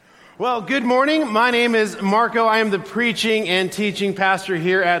Well, good morning. My name is Marco. I am the preaching and teaching pastor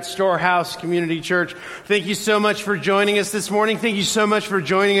here at Storehouse Community Church. Thank you so much for joining us this morning. Thank you so much for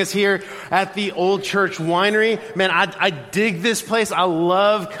joining us here at the Old Church Winery. Man, I dig this place. I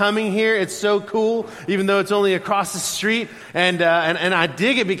love coming here. It's so cool, even though it's only across the street. And I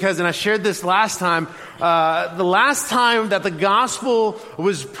dig it because, and I shared this last time, the last time that the gospel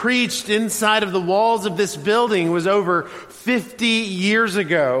was preached inside of the walls of this building was over 50 years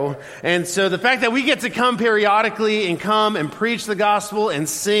ago. And so the fact that we get to come periodically and come and preach the gospel and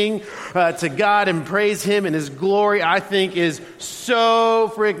sing to God and praise Him and His glory, I think is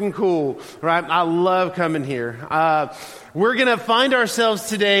so freaking cool, right? I love coming here. We're going to find ourselves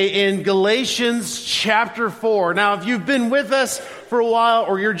today in Galatians chapter 4. Now, if you've been with us for a while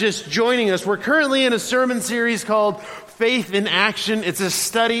or you're just joining us, we're currently in a sermon series called Faith in Action. It's a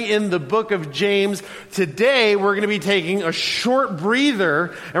study in the book of James. Today, we're going to be taking a short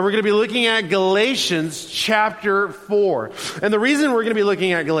breather, and we're going to be looking at Galatians chapter 4. And the reason we're going to be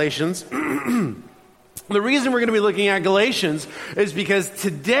looking at Galatians... The reason we're going to be looking at Galatians is because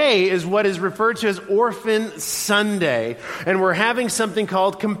today is what is referred to as Orphan Sunday. And we're having something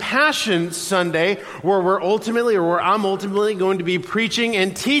called Compassion Sunday, where I'm ultimately going to be preaching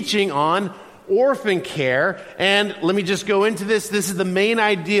and teaching on orphan care. And let me just go into this. This is the main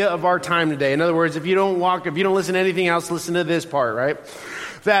idea of our time today. In other words, if you don't listen to anything else, listen to this part, right?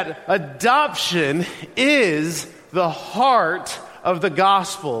 That adoption is the heart of the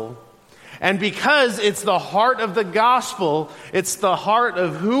gospel. And because it's the heart of the gospel, it's the heart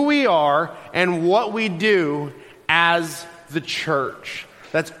of who we are and what we do as the church.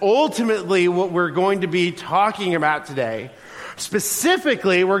 That's ultimately what we're going to be talking about today.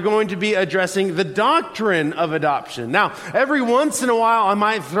 Specifically, we're going to be addressing the doctrine of adoption. Now, every once in a while, I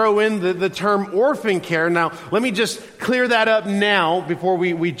might throw in the term orphan care. Now, let me just clear that up now before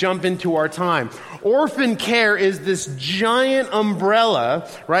we jump into our time. Orphan care is this giant umbrella,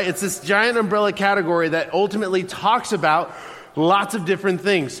 right? It's this giant umbrella category that ultimately talks about lots of different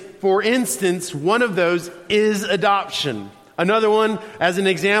things. For instance, one of those is adoption. Another one, as an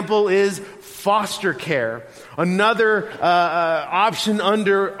example, is foster care. Another option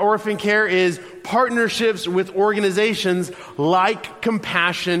under orphan care is partnerships with organizations like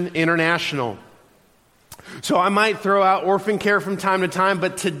Compassion International. So I might throw out orphan care from time to time,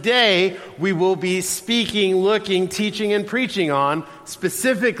 but today we will be speaking, looking, teaching, and preaching on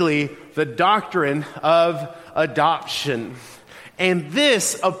specifically the doctrine of adoption. And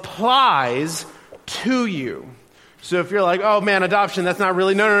this applies to you. So if you're like, oh man, adoption, that's not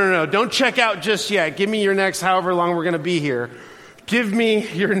really, no. Don't check out just yet. Give me your next however long we're going to be here. Give me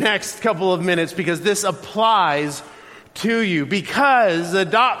your next couple of minutes because this applies to you. Because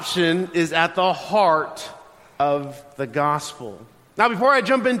adoption is at the heart of the gospel. Now, before I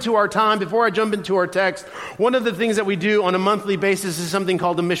jump into our time, before I jump into our text, one of the things that we do on a monthly basis is something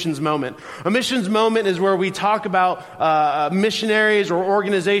called a missions moment. A missions moment is where we talk about missionaries or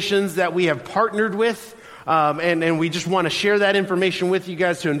organizations that we have partnered with. And we just want to share that information with you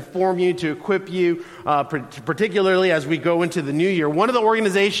guys to inform you, to equip you, particularly as we go into the new year. One of the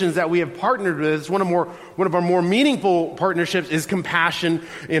organizations that we have partnered with, one of our more meaningful partnerships, is Compassion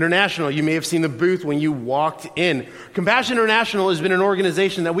International. You may have seen the booth when you walked in. Compassion International has been an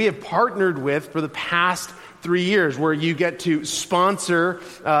organization that we have partnered with for the past 3 years, where you get to sponsor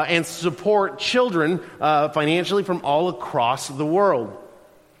and support children financially from all across the world.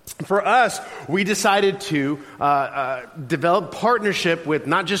 For us, we decided to develop partnership with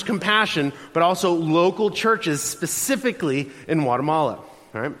not just Compassion, but also local churches, specifically in Guatemala.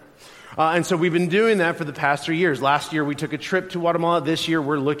 All right? And so we've been doing that for the past 3 years. Last year, we took a trip to Guatemala. This year,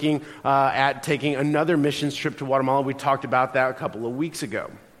 we're looking at taking another missions trip to Guatemala. We talked about that a couple of weeks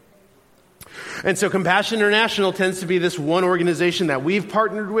ago. And so Compassion International tends to be this one organization that we've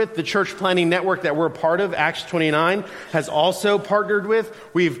partnered with. The church planning network that we're a part of, Acts 29, has also partnered with.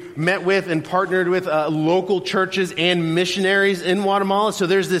 We've met with and partnered with local churches and missionaries in Guatemala. So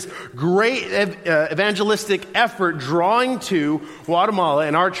there's this great evangelistic effort drawing to Guatemala,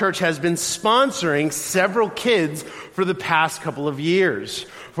 and our church has been sponsoring several kids for the past couple of years.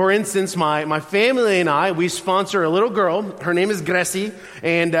 For instance, my family and I, we sponsor a little girl. Her name is Gracie,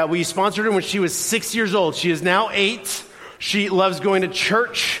 and we sponsored her when she was 6 years old. She is now 8. She loves going to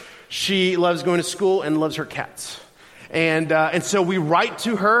church. She loves going to school and loves her cats. And so we write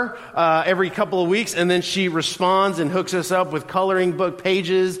to her every couple of weeks, and then she responds and hooks us up with coloring book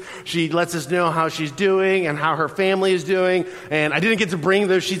pages. She lets us know how she's doing and how her family is doing. And I didn't get to bring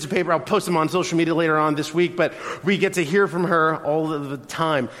those sheets of paper. I'll post them on social media later on this week, but we get to hear from her all of the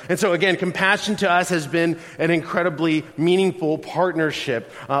time. And so again, Compassion to us has been an incredibly meaningful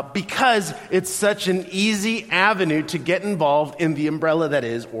partnership because it's such an easy avenue to get involved in the umbrella that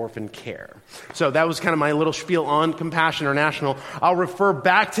is orphan care. So that was kind of my little spiel on Compassion International. I'll refer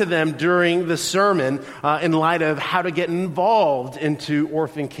back to them during the sermon in light of how to get involved into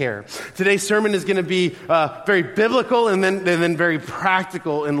orphan care. Today's sermon is going to be very biblical and then very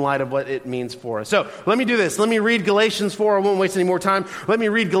practical in light of what it means for us. So let me do this. Let me read Galatians 4. I won't waste any more time. Let me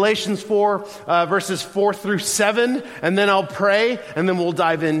read Galatians 4, verses 4 through 7, and then I'll pray, and then we'll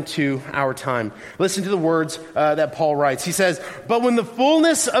dive into our time. Listen to the words that Paul writes. He says, "But when the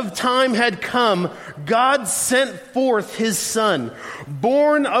fullness of time had come, God sent forth his Son,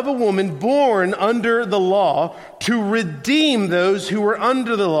 born of a woman, born under the law, to redeem those who were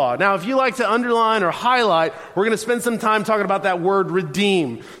under the law." Now, if you like to underline or highlight, we're going to spend some time talking about that word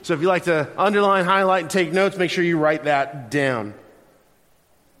redeem. So if you like to underline, highlight, and take notes, make sure you write that down.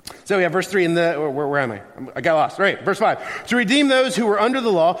 So we have verse 3 in the, where am I? I got lost. Right, verse 5. "To redeem those who were under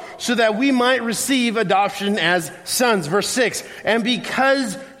the law, so that we might receive adoption as sons." Verse 6. "And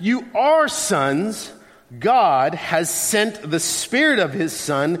because you are sons, God has sent the Spirit of his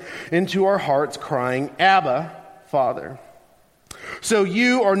Son into our hearts, crying, 'Abba, Father.' So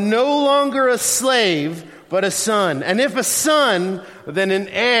you are no longer a slave, but a son. And if a son, then an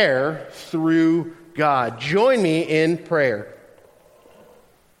heir through God." Join me in prayer.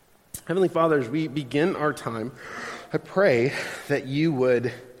 Heavenly Father, as we begin our time, I pray that you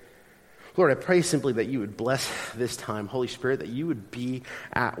would, Lord, I pray simply that you would bless this time. Holy Spirit, that you would be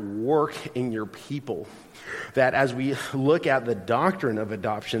at work in your people. That as we look at the doctrine of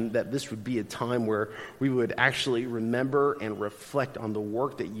adoption, that this would be a time where we would actually remember and reflect on the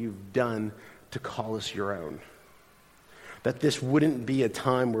work that you've done to call us your own. That this wouldn't be a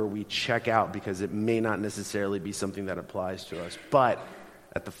time where we check out because it may not necessarily be something that applies to us, but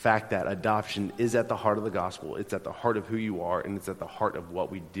at the fact that adoption is at the heart of the gospel, it's at the heart of who you are, and it's at the heart of what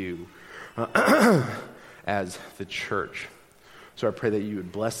we do as the church. So I pray that you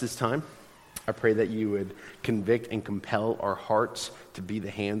would bless this time. I pray that you would convict and compel our hearts to be the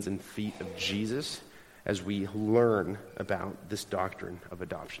hands and feet of Jesus as we learn about this doctrine of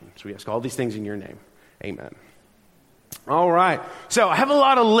adoption. So we ask all these things in your name. Amen. All right. So I have a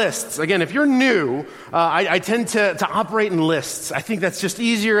lot of lists. Again, if you're new, I tend to operate in lists. I think that's just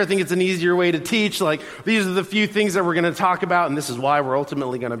easier. I think it's an easier way to teach. Like, these are the few things that we're going to talk about, and this is why we're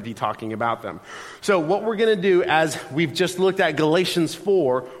ultimately going to be talking about them. So what we're going to do, as we've just looked at Galatians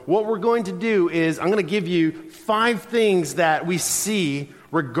 4, what we're going to do is I'm going to give you 5 things that we see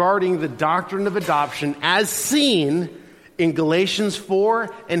regarding the doctrine of adoption as seen in Galatians 4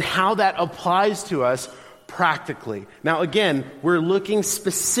 and how that applies to us practically. Now, again, we're looking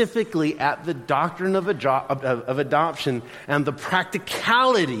specifically at the doctrine of adoption and the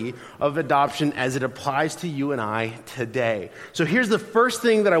practicality of adoption as it applies to you and I today. So here's the first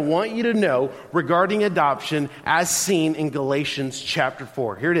thing that I want you to know regarding adoption as seen in Galatians chapter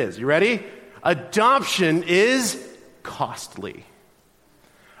 4. Here it is. You ready? Adoption is costly.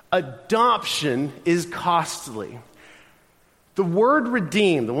 Adoption is costly. The word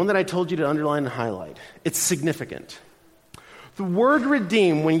redeem, the one that I told you to underline and highlight, it's significant. The word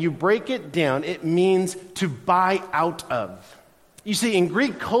redeem, when you break it down, it means to buy out of. You see, in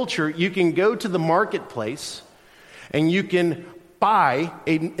Greek culture, you can go to the marketplace and you can buy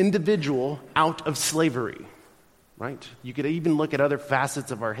an individual out of slavery, right? You could even look at other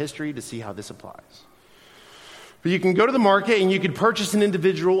facets of our history to see how this applies. But you can go to the market and you could purchase an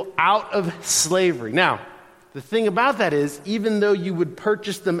individual out of slavery. Now, the thing about that is, even though you would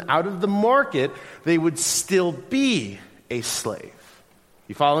purchase them out of the market, they would still be a slave.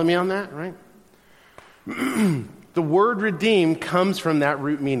 You follow me on that, right? The word redeem comes from that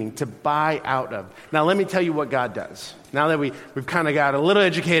root meaning, to buy out of. Now, let me tell you what God does. Now that we've kind of got a little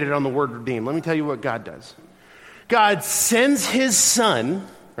educated on the word redeem, let me tell you what God does. God sends his Son,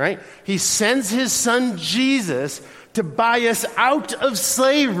 right? He sends his Son, Jesus, to buy us out of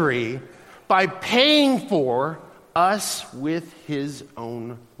slavery by paying for us with his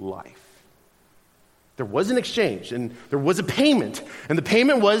own life. There was an exchange, and there was a payment, and the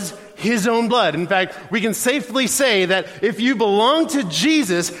payment was his own blood. In fact, we can safely say that if you belong to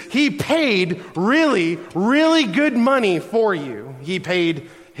Jesus, he paid really, really good money for you. He paid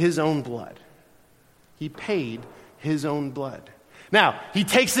his own blood. He paid his own blood. Now, he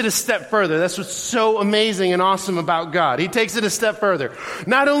takes it a step further. That's what's so amazing and awesome about God. He takes it a step further.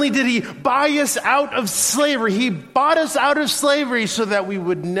 Not only did he buy us out of slavery, he bought us out of slavery so that we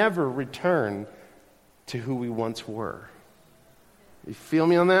would never return to who we once were. You feel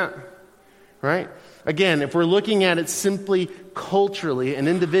me on that? Right? Again, if we're looking at it simply culturally, an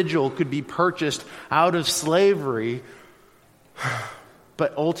individual could be purchased out of slavery,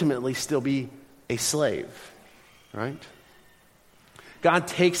 but ultimately still be a slave. Right? God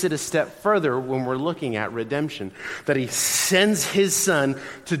takes it a step further when we're looking at redemption, that he sends his son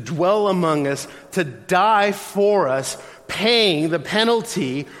to dwell among us, to die for us, paying the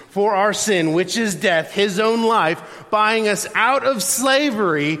penalty for our sin, which is death, his own life, buying us out of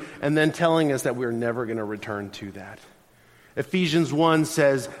slavery, and then telling us that we're never going to return to that. Ephesians 1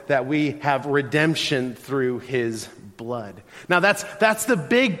 says that we have redemption through his blood. Now that's the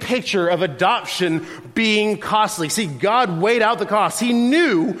big picture of adoption being costly. See, God weighed out the cost. He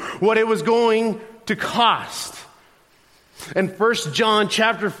knew what it was going to cost. And 1 John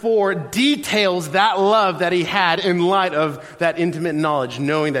chapter 4 details that love that he had in light of that intimate knowledge,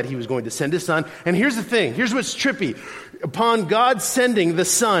 knowing that he was going to send his son. And here's the thing. Here's what's trippy. Upon God sending the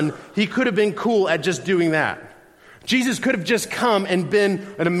son, he could have been cool at just doing that. Jesus could have just come and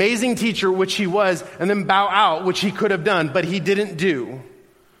been an amazing teacher, which he was, and then bow out, which he could have done, but he didn't do.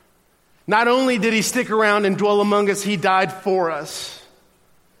 Not only did he stick around and dwell among us, he died for us.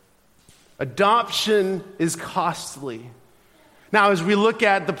 Adoption is costly. Now, as we look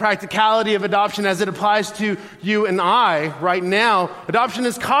at the practicality of adoption as it applies to you and I right now, adoption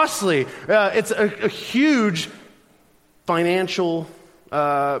is costly. It's a huge financial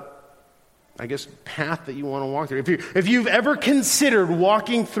path that you want to walk through. If you've ever considered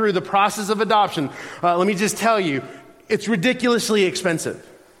walking through the process of adoption, let me just tell you, it's ridiculously expensive.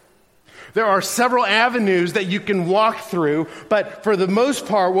 There are several avenues that you can walk through, but for the most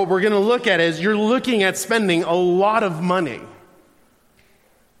part, what we're going to look at is you're looking at spending a lot of money.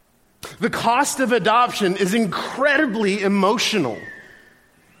 The cost of adoption is incredibly emotional.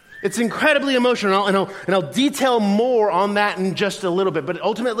 It's incredibly emotional, and I'll detail more on that in just a little bit. But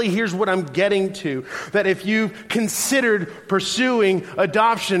ultimately, here's what I'm getting to. That if you've considered pursuing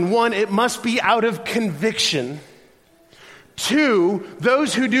adoption, one, it must be out of conviction. Two,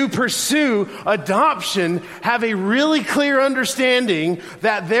 those who do pursue adoption have a really clear understanding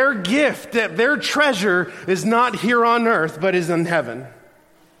that their gift, that their treasure is not here on earth, but is in heaven.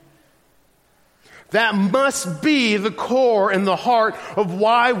 That must be the core and the heart of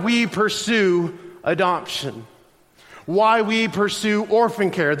why we pursue adoption, why we pursue orphan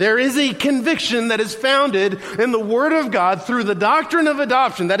care. There is a conviction that is founded in the Word of God through the doctrine of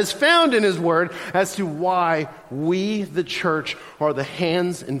adoption that is found in His Word as to why we, the church, are the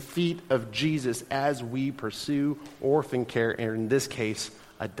hands and feet of Jesus as we pursue orphan care, and in this case,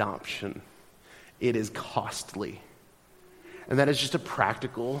 adoption. It is costly. And that is just a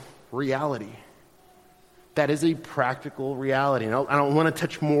practical reality. That is a practical reality. And I don't want to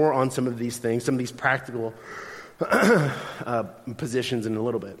touch more on some of these things, some of these practical positions in a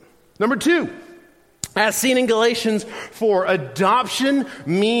little bit. Number two, as seen in Galatians 4, adoption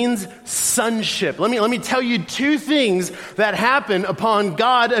means sonship. Let me tell you two things that happen upon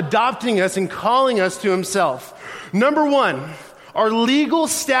God adopting us and calling us to himself. Number one, our legal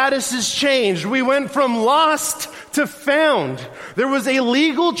status is changed. We went from lost to found. There was a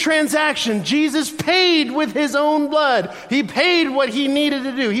legal transaction. Jesus paid with his own blood. He paid what he needed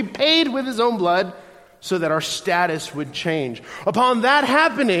to do. He paid with his own blood so that our status would change. Upon that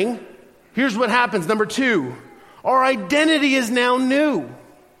happening, here's what happens. Number two, our identity is now new.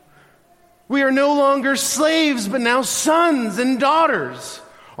 We are no longer slaves, but now sons and daughters.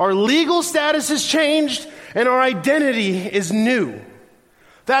 Our legal status has changed, and our identity is new.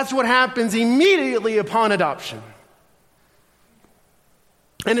 That's what happens immediately upon adoption.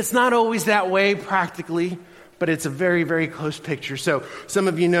 And it's not always that way practically, but it's a very, very close picture. So some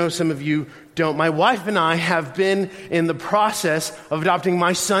of you know, some of you don't. My wife and I have been in the process of adopting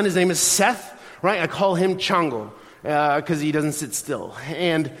my son. His name is Seth, right? I call him Chango because he doesn't sit still.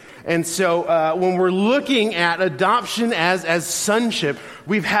 And so when we're looking at adoption as sonship,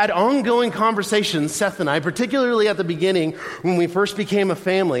 we've had ongoing conversations, Seth and I, particularly at the beginning when we first became a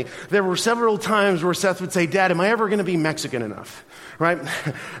family. There were several times where Seth would say, "Dad, am I ever going to be Mexican enough?" Right?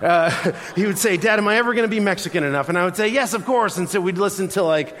 He would say, "Dad, am I ever going to be Mexican enough?" And I would say, "Yes, of course." And so we'd listen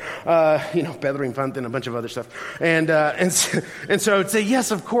to Pedro Infante and a bunch of other stuff. And so I would say, "Yes,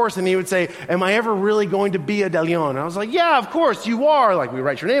 of course." And he would say, "Am I ever really going to be a De Leon?" And I was like, "Yeah, of course you are." Like, we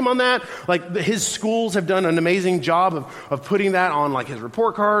write your name on that. Like his schools have done an amazing job of putting that on like his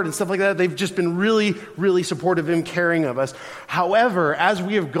report card and stuff like that. They've just been really, really supportive of him, caring of us. However, as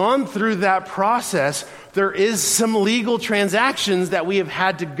we have gone through that process, there is some legal transactions that we have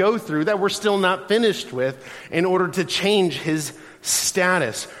had to go through that we're still not finished with in order to change his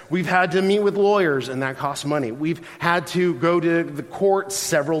status. We've had to meet with lawyers, and that costs money. We've had to go to the court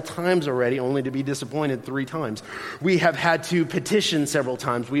several times already, only to be disappointed 3 times. We have had to petition several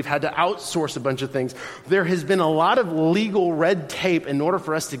times. We've had to outsource a bunch of things. There has been a lot of legal red tape in order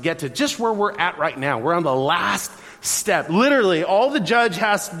for us to get to just where we're at right now. We're on the last step. Literally, all the judge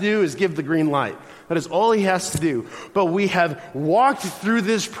has to do is give the green light. That is all he has to do. But we have walked through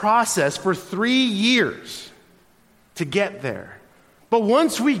this process for 3 years to get there. But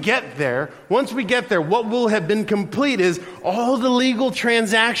once we get there, what will have been complete is all the legal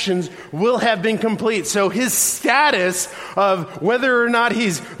transactions will have been complete. So his status of whether or not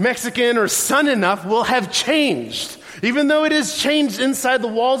he's Mexican or son enough will have changed. Even though it is changed inside the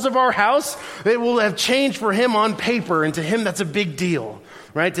walls of our house, it will have changed for him on paper. And to him, that's a big deal.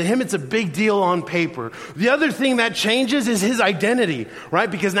 Right? To him, it's a big deal on paper. The other thing that changes is his identity, right?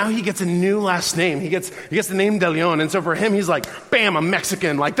 Because now he gets a new last name. He gets the name De Leon. And so for him, he's like, bam, I'm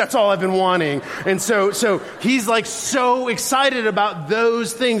Mexican. Like, that's all I've been wanting. And so he's like so excited about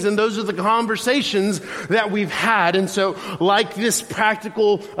those things. And those are the conversations that we've had. And so like this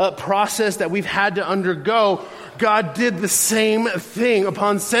practical process that we've had to undergo, God did the same thing.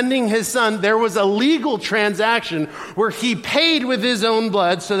 Upon sending his son, there was a legal transaction where he paid with his own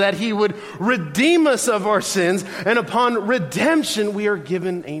blood so that he would redeem us of our sins. And upon redemption, we are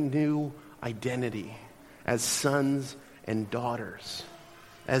given a new identity as sons and daughters.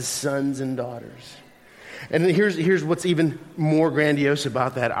 As sons and daughters. And here's what's even more grandiose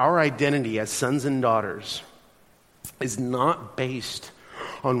about that. Our identity as sons and daughters is not based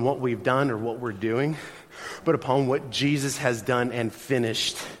on what we've done or what we're doing, but upon what Jesus has done and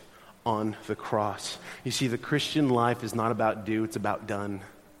finished on the cross. You see, the Christian life is not about do, it's about done.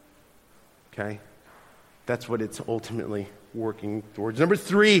 Okay? That's what it's ultimately working towards. Number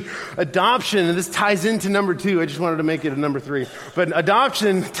 3, adoption. And this ties into number 2. I just wanted to make it a number 3. But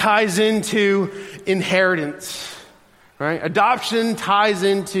adoption ties into inheritance. Right? Adoption ties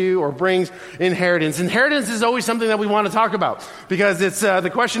into or brings inheritance. Inheritance is always something that we want to talk about because it's the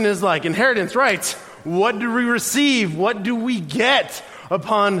question is like inheritance, right? What do we receive? What do we get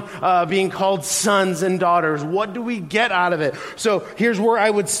upon being called sons and daughters? What do we get out of it? So here's where I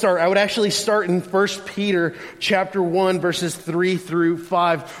would start. I would actually start in 1 Peter chapter 1, verses 3 through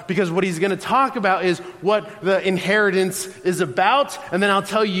 5, because what he's going to talk about is what the inheritance is about, and then I'll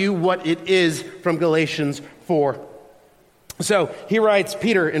tell you what it is from Galatians 4. So he writes,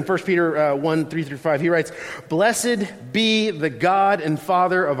 Peter, in 1 Peter 1, 3 through 5, he writes, "Blessed be the God and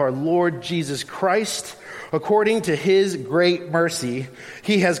Father of our Lord Jesus Christ. According to his great mercy,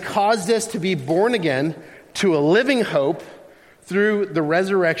 he has caused us to be born again to a living hope through the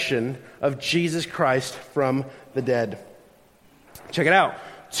resurrection of Jesus Christ from the dead." Check it out.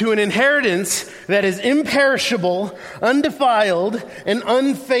 "To an inheritance that is imperishable, undefiled, and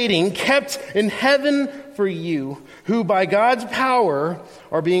unfading, kept in heaven for you, who by God's power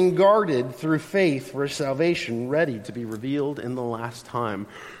are being guarded through faith for salvation, ready to be revealed in the last time."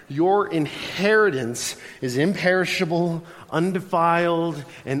 Your inheritance is imperishable, undefiled,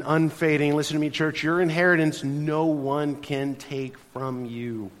 and unfading. Listen to me, church. Your inheritance no one can take from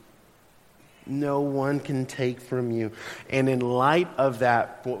you. No one can take from you. And in light of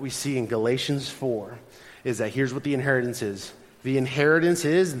that, what we see in Galatians 4 is that here's what the inheritance is. The inheritance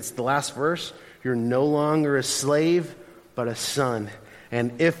is, it's the last verse, you're no longer a slave, but a son.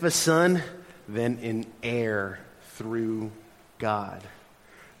 And if a son, then an heir through God.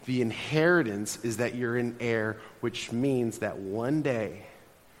 The inheritance is that you're an heir, which means that one day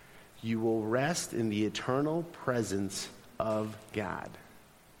you will rest in the eternal presence of God.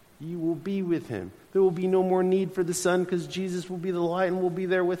 You will be with him. There will be no more need for the Son because Jesus will be the light and we'll be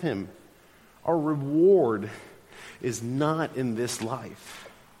there with him. Our reward is not in this life.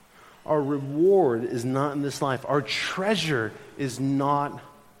 Our reward is not in this life. Our treasure is not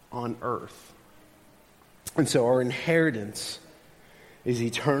on earth. And so our inheritance is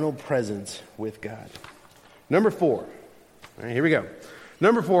eternal presence with God. Number 4. All right, here we go.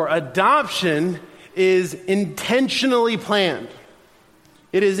 Number 4, adoption is intentionally planned.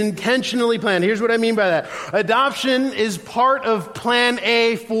 It is intentionally planned. Here's what I mean by that. Adoption is part of plan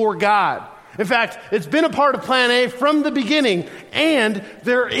A for God. In fact, it's been a part of plan A from the beginning, and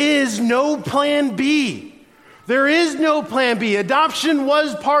there is no plan B. There is no plan B. Adoption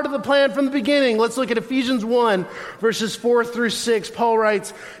was part of the plan from the beginning. Let's look at Ephesians 1, verses 4 through 6. Paul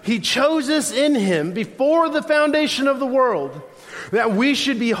writes, He chose us in Him before the foundation of the world, that we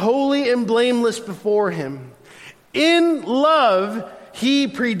should be holy and blameless before Him. In love, He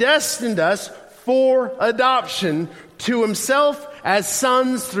predestined us for adoption to Himself as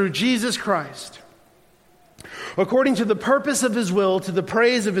sons through Jesus Christ, according to the purpose of His will, to the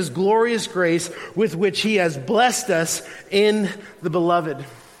praise of His glorious grace with which He has blessed us in the Beloved.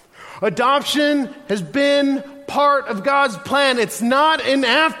 Adoption has been part of God's plan. It's not an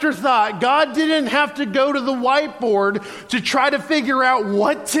afterthought. God didn't have to go to the whiteboard to try to figure out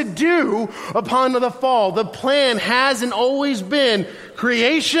what to do upon the fall. The plan has and always been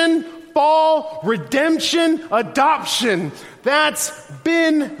creation, fall, redemption, adoption. That's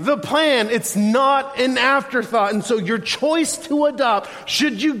been the plan. It's not an afterthought. And so your choice to adopt,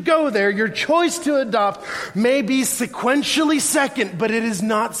 should you go there, your choice to adopt may be sequentially second, but it is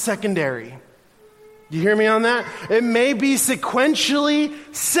not secondary. Do you hear me on that? It may be sequentially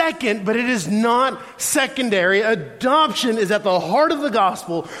second, but it is not secondary. Adoption is at the heart of the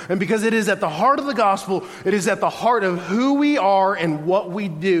gospel, and because it is at the heart of the gospel, it is at the heart of who we are and what we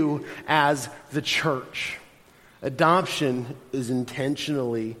do as the church. Adoption is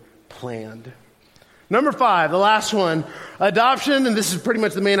intentionally planned. Number 5, the last one, adoption, and this is pretty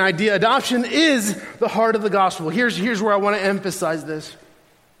much the main idea, adoption is the heart of the gospel. Here's where I want to emphasize this.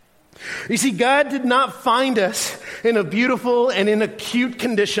 You see, God did not find us in a beautiful and in a cute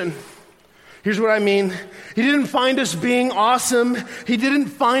condition. Here's what I mean. He didn't find us being awesome. He didn't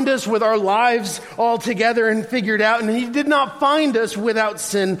find us with our lives all together and figured out. And He did not find us without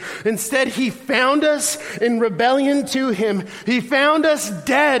sin. Instead, He found us in rebellion to Him. He found us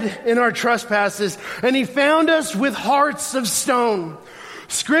dead in our trespasses. And He found us with hearts of stone.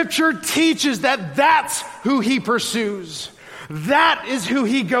 Scripture teaches that that's who He pursues. That is who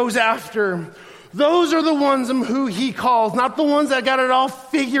He goes after. Those are the ones who He calls, not the ones that got it all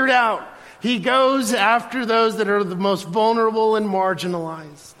figured out. He goes after those that are the most vulnerable and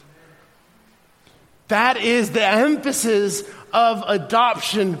marginalized. That is the emphasis of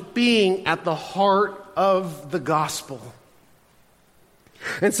adoption being at the heart of the gospel.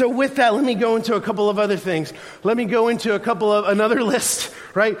 And so with that, let me go into a couple of other things. Let me go into another list,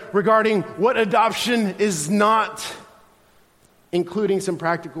 right, regarding what adoption is not, including some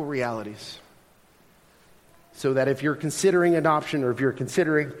practical realities. So that if you're considering adoption or if you're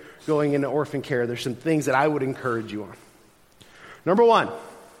considering going into orphan care, there's some things that I would encourage you on. Number 1,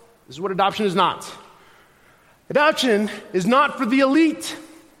 this is what adoption is not. Adoption is not for the elite.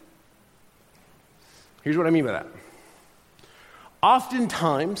 Here's what I mean by that.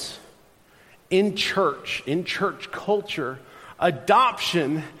 Oftentimes, in church culture,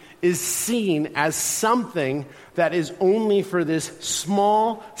 adoption is seen as something that is only for this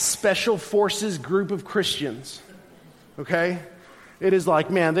small special forces group of Christians. Okay? It is like,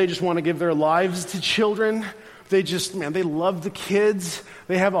 man, they just want to give their lives to children. They love the kids.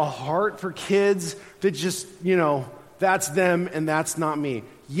 They have a heart for kids. They just, that's them and that's not me.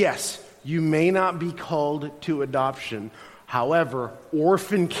 Yes, you may not be called to adoption. However,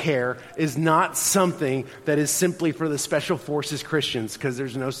 orphan care is not something that is simply for the special forces Christians, because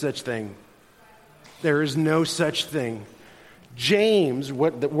there's no such thing. There is no such thing. James,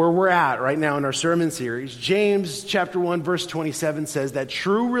 where we're at right now in our sermon series, James chapter 1 verse 27 says that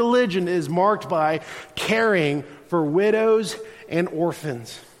true religion is marked by caring for widows and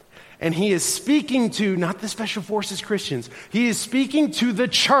orphans. And he is speaking to not the special forces Christians. He is speaking to the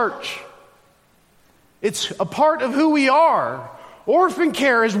church. It's a part of who we are. Orphan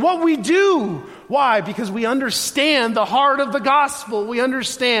care is what we do. Why? Because we understand the heart of the gospel. We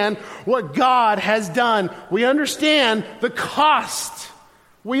understand what God has done. We understand the cost.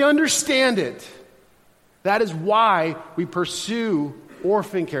 We understand it. That is why we pursue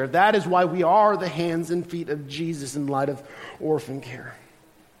orphan care. That is why we are the hands and feet of Jesus in light of orphan care.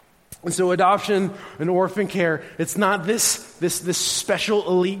 And so adoption and orphan care, it's not this special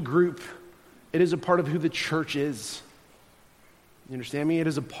elite group. It is a part of who the church is. You understand me? It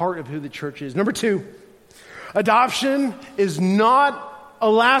is a part of who the church is. Number 2, adoption is not a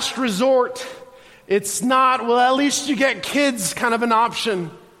last resort. It's not, well, at least you get kids kind of an option.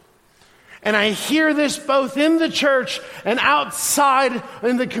 And I hear this both in the church and outside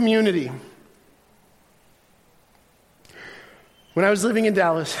in the community. When I was living in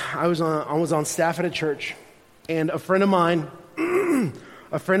Dallas, I was on staff at a church, and a friend of mine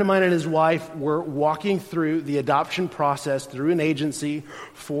and his wife were walking through the adoption process through an agency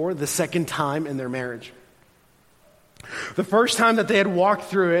for the second time in their marriage. The first time that they had walked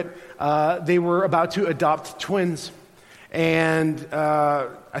through it, they were about to adopt twins. And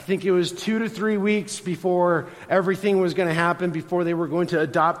I think it was 2 to 3 weeks before everything was going to happen, before they were going to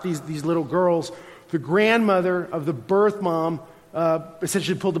adopt these little girls. The grandmother of the birth mom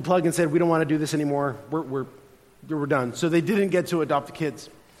essentially pulled the plug and said, we don't want to do this anymore. We're done. So they didn't get to adopt the kids.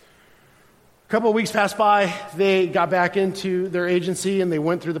 A couple of weeks passed by. They got back into their agency and they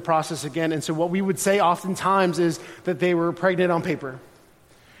went through the process again. And so what we would say oftentimes is that they were pregnant on paper.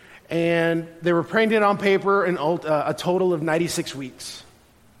 And they were pregnant on paper in a total of 96 weeks.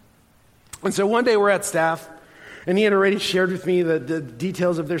 And so one day we're at staff, and he had already shared with me the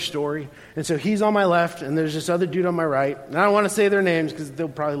details of their story. And so he's on my left, and there's this other dude on my right. And I don't want to say their names because they'll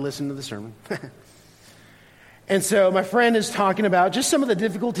probably listen to the sermon. And so my friend is talking about just some of the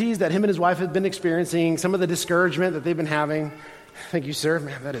difficulties that him and his wife have been experiencing, some of the discouragement that they've been having. Thank you, sir.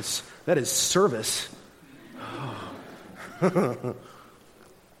 Man, that is service. That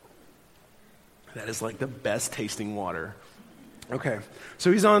is like the best tasting water. Okay,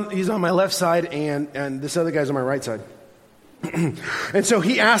 so he's on my left side, and this other guy's on my right side. And so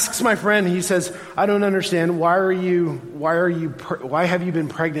he asks my friend. He says, "I don't understand. Why have you been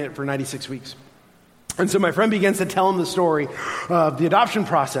pregnant for 96 weeks?" And so my friend begins to tell him the story of the adoption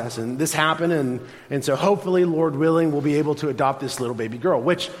process, and this happened, and so hopefully, Lord willing, we'll be able to adopt this little baby girl,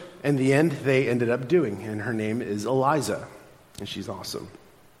 which in the end they ended up doing, and her name is Eliza, and she's awesome.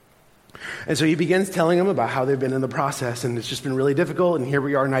 And so he begins telling them about how they've been in the process, and it's just been really difficult, and here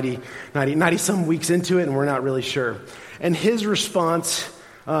we are 90 some weeks into it, and we're not really sure. And his response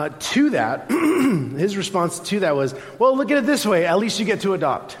to that was, well, look at it this way, at least you get to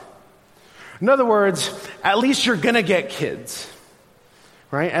adopt. In other words, at least you're going to get kids,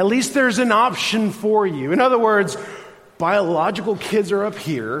 right? At least there's an option for you. In other words, biological kids are up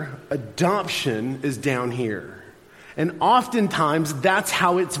here, adoption is down here. And oftentimes, that's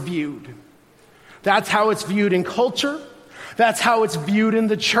how it's viewed. That's how it's viewed in culture. That's how it's viewed in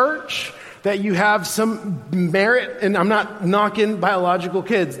the church, that you have some merit. And I'm not knocking biological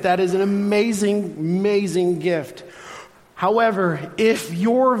kids. That is an amazing, amazing gift. However, if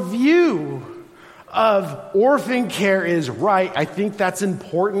your view of orphan care is right, I think that's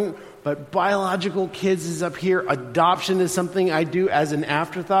important. But biological kids is up here, adoption is something I do as an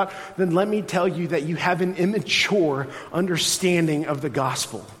afterthought, then let me tell you that you have an immature understanding of the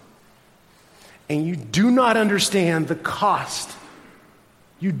gospel. And you do not understand the cost.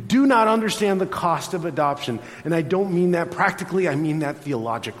 You do not understand the cost of adoption. And I don't mean that practically, I mean that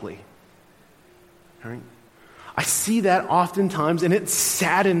theologically. All right? I see that oftentimes, and it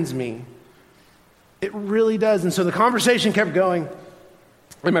saddens me. It really does. And so the conversation kept going.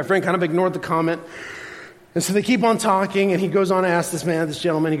 And my friend kind of ignored the comment. And so they keep on talking, and he goes on to ask this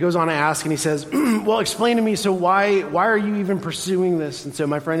gentleman, he goes on to ask, and he says, well, explain to me, so why are you even pursuing this? And so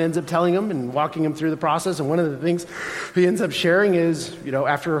my friend ends up telling him and walking him through the process. And one of the things he ends up sharing is,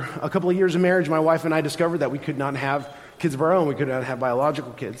 after a couple of years of marriage, my wife and I discovered that we could not have kids of our own. We could not have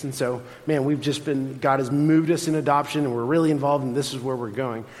biological kids. And so, man, God has moved us in adoption, and we're really involved, and this is where we're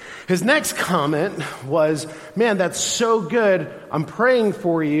going. His next comment was, man, that's so good. I'm praying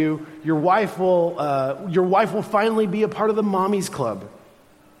for you. Your wife will finally be a part of the Mommy's Club.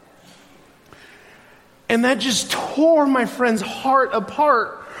 And that just tore my friend's heart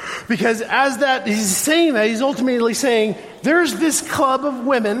apart, because he's saying that, he's ultimately saying, there's this club of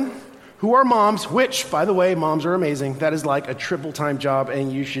women who are moms, which, by the way, moms are amazing. That is like a triple-time job,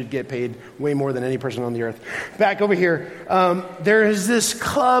 and you should get paid way more than any person on the earth. Back over here, there is this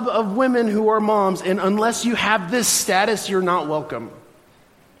club of women who are moms, and unless you have this status, you're not welcome.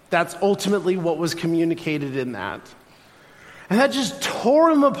 That's ultimately what was communicated in that. And that just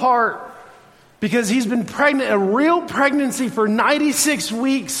tore him apart, because he's been pregnant, a real pregnancy for 96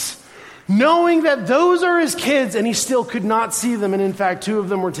 weeks, knowing that those are his kids, and he still could not see them, and in fact, 2 of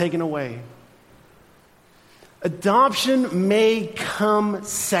them were taken away. Adoption may come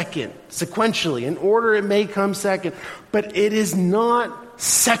second, sequentially. In order, it may come second, but it is not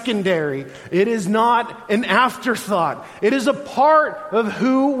secondary. It is not an afterthought. It is a part of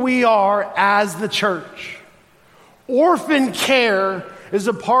who we are as the church. Orphan care is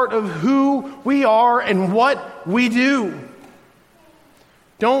a part of who we are and what we do.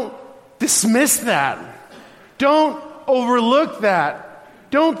 Don't dismiss that. Don't overlook that.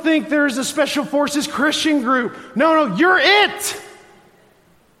 Don't think there's a Special Forces Christian group. No, you're it.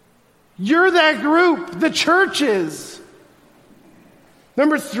 You're that group. The church is.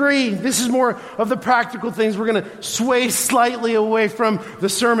 Number 3, this is more of the practical things. We're going to sway slightly away from the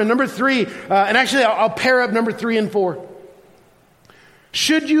sermon. Number 3, and actually I'll pair up number 3 and 4.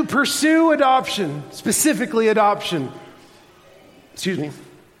 Should you pursue adoption, specifically adoption?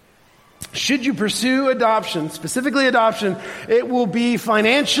 Should you pursue adoption, specifically adoption, it will be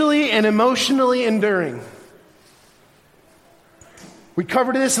financially and emotionally enduring. We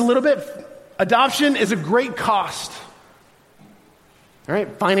covered this a little bit. Adoption is a great cost. All right,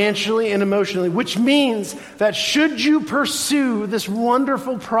 financially and emotionally, which means that should you pursue this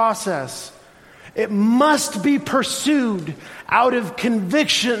wonderful process, it must be pursued out of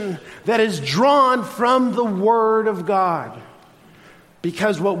conviction that is drawn from the Word of God.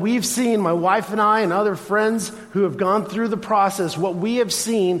 Because what we've seen, my wife and I and other friends who have gone through the process, what we have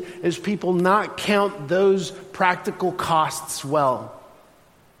seen is people not count those practical costs well.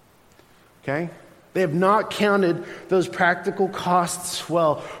 Okay? They have not counted those practical costs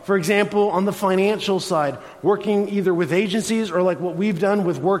well. For example, on the financial side, working either with agencies or like what we've done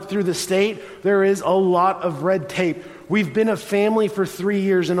with work through the state, there is a lot of red tape. We've been a family for 3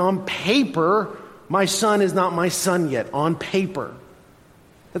 years, and on paper, my son is not my son yet. On paper.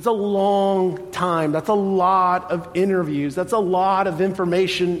 That's a long time. That's a lot of interviews. That's a lot of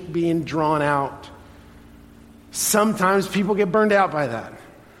information being drawn out. Sometimes people get burned out by that.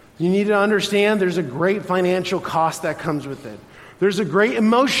 You need to understand there's a great financial cost that comes with it. There's a great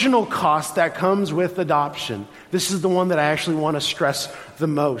emotional cost that comes with adoption. This is the one that I actually want to stress the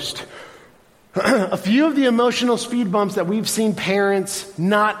most. A few of the emotional speed bumps that we've seen parents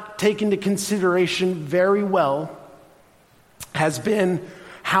not take into consideration very well has been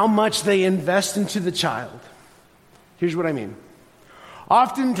how much they invest into the child. Here's what I mean.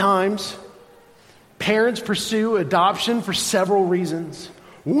 Oftentimes, parents pursue adoption for several reasons.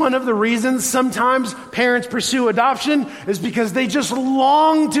 One of the reasons sometimes parents pursue adoption is because they just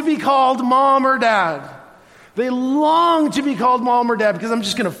long to be called mom or dad. They long to be called mom or dad because I'm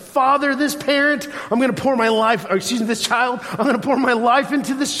just going to father this parent. I'm going to pour my life, this child. I'm going to pour my life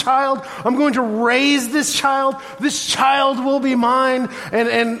into this child. I'm going to raise this child. This child will be mine.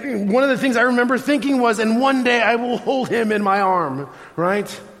 And one of the things I remember thinking was, and one day I will hold him in my arm,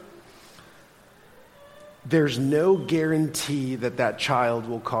 right? There's no guarantee that that child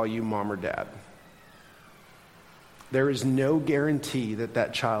will call you mom or dad. There is no guarantee that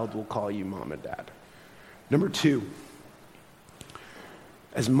that child will call you mom and dad. Number two,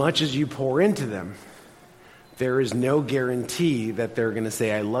 as much as you pour into them, there is no guarantee that they're going to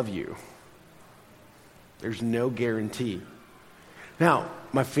say, I love you. There's no guarantee. Now,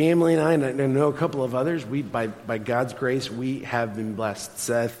 my family and I know a couple of others, by God's grace, we have been blessed.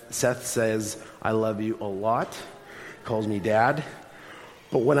 Seth says, I love you a lot, calls me dad.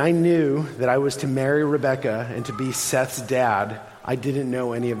 But when I knew that I was to marry Rebecca and to be Seth's dad, I didn't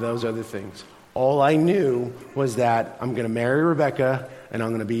know any of those other things. All I knew was that I'm going to marry Rebecca and I'm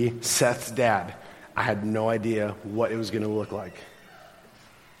going to be Seth's dad. I had no idea what it was going to look like.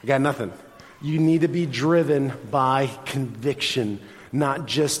 I got nothing. You need to be driven by conviction, not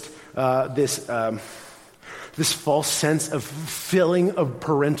just this false sense of filling a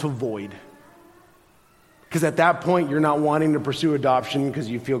parental void. Because at that point, you're not wanting to pursue adoption because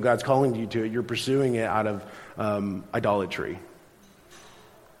you feel God's calling you to it. You're pursuing it out of idolatry.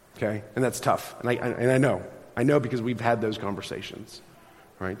 Okay? And that's tough. And I know. I know because we've had those conversations.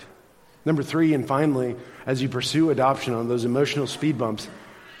 Right? Number three, and finally, as you pursue adoption on those emotional speed bumps,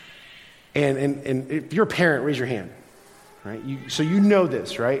 and if you're a parent, raise your hand. Right? So you know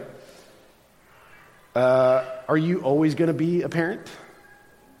this, right? Are you always going to be a parent?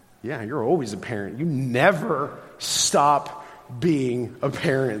 Yeah, you're always a parent. You never stop being a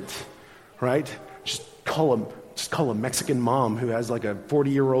parent, right? Just call a Mexican mom who has like a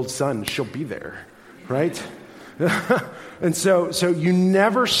 40-year-old son. She'll be there, right? And so you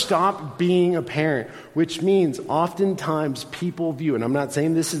never stop being a parent, which means oftentimes people view, and I'm not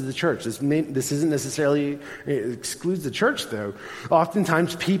saying this is the church. This isn't necessarily, it excludes the church though.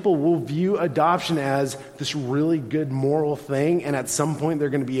 Oftentimes people will view adoption as this really good moral thing, and at some point they're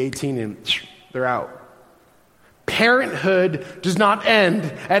going to be 18 and they're out. Parenthood does not end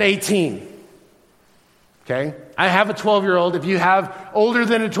at 18. Okay? I have a 12-year-old. If you have older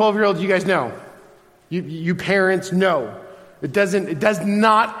than a 12-year-old, you guys know. You parents know. It does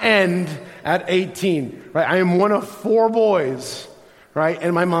not end at 18, right? I am one of 4 boys, right?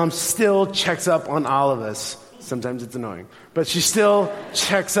 And my mom still checks up on all of us. Sometimes it's annoying, but she still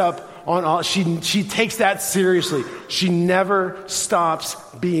checks up on all. She takes that seriously. She never stops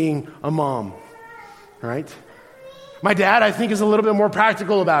being a mom, right? My dad, I think, is a little bit more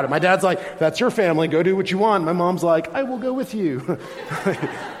practical about it. My dad's like, that's your family. Go do what you want. My mom's like, I will go with you.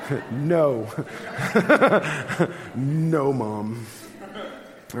 No. No, Mom.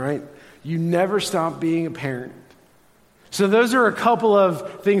 All right? You never stop being a parent. So those are a couple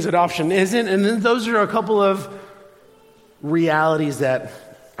of things adoption isn't, and then those are a couple of realities that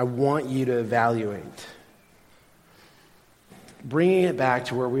I want you to evaluate. Bringing it back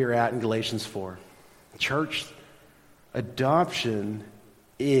to where we were at in Galatians 4. Church, adoption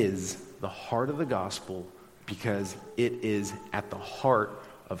is the heart of the gospel because it is at the heart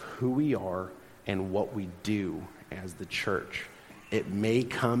of who we are and what we do as the church. It may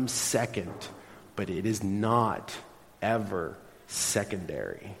come second, but it is not ever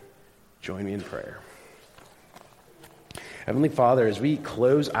secondary. Join me in prayer. Heavenly Father, as we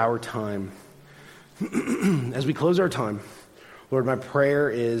close our time, Lord, my prayer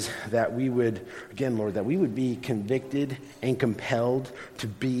is that we would, again, Lord, that we would be convicted and compelled to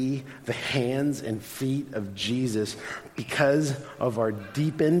be the hands and feet of Jesus because of our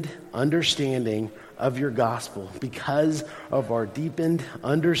deepened understanding of your gospel, because of our deepened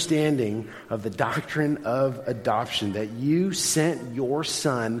understanding of the doctrine of adoption, that you sent your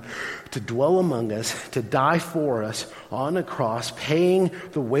Son to dwell among us, to die for us on a cross, paying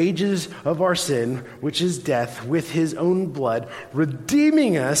the wages of our sin, which is death, with his own blood,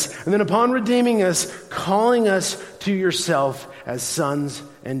 redeeming us, and then upon redeeming us, calling us to yourself as sons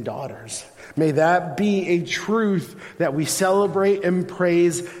and daughters. May that be a truth that we celebrate and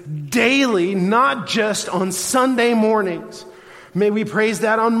praise daily, not just on Sunday mornings. May we praise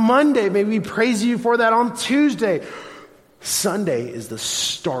that on Monday. May we praise you for that on Tuesday. Sunday is the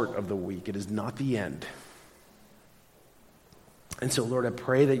start of the week. It is not the end. And so, Lord, I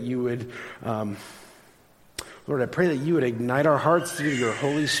pray that you would, ignite our hearts through your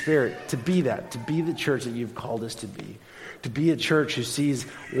Holy Spirit to be that, to be the church that you've called us to be a church who sees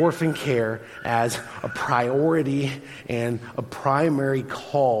orphan care as a priority and a primary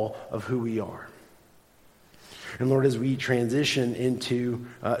call of who we are. And Lord, as we transition into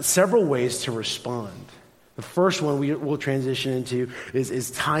several ways to respond, the first one we will transition into is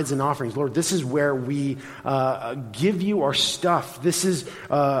tithes and offerings. Lord, this is where we give you our stuff. This is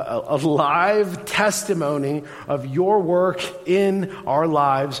a live testimony of your work in our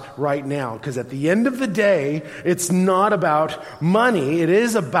lives right now. Because at the end of the day, it's not about money. It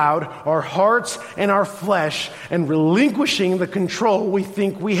is about our hearts and our flesh and relinquishing the control we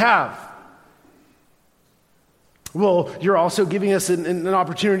think we have. Well, you're also giving us an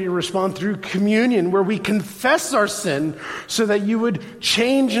opportunity to respond through communion where we confess our sin so that you would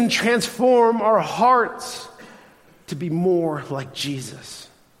change and transform our hearts to be more like Jesus.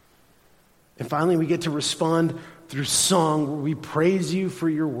 And finally, we get to respond through song where we praise you for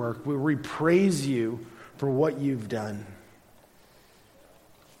your work, where we praise you for what you've done.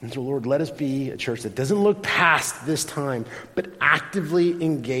 And so, Lord, let us be a church that doesn't look past this time, but actively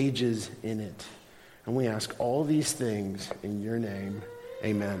engages in it. And we ask all these things in your name.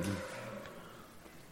 Amen.